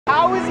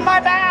How is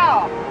my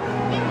bow?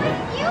 It was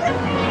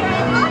beautiful, Peter.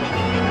 I love it.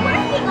 You've been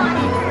working on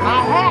it.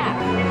 I have.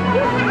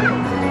 You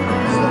have.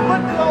 Does the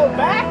foot go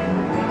back?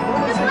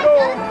 Or does it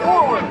go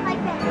forward?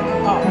 Like that.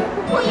 Oh.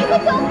 Well, you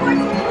could go forward,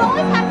 so you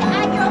always have to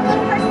add your own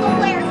little personal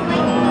flair to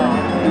it.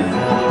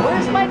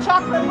 Where's my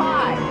chocolate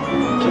pie?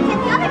 It's in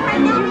the oven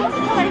right now. Maybe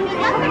you want to meet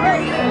up with her.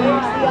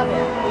 Where's the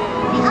oven?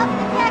 The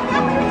oven's packed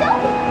up with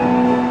Dopey.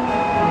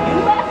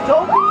 You left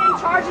Dopey in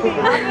charge of the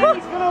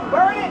oven? He's gonna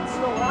burn it,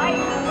 Snow White.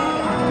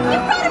 You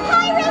brought a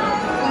pirate.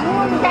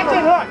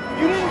 Captain Hook,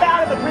 you didn't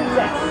bow to the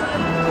princess.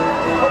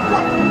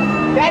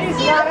 That is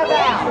not a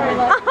bow.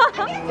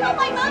 I'm going to tell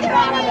my mother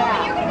right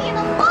now, and you're going to be in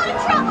a lot of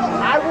trouble.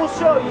 I will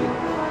show you.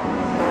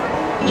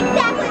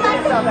 Exactly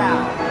like It's a bow.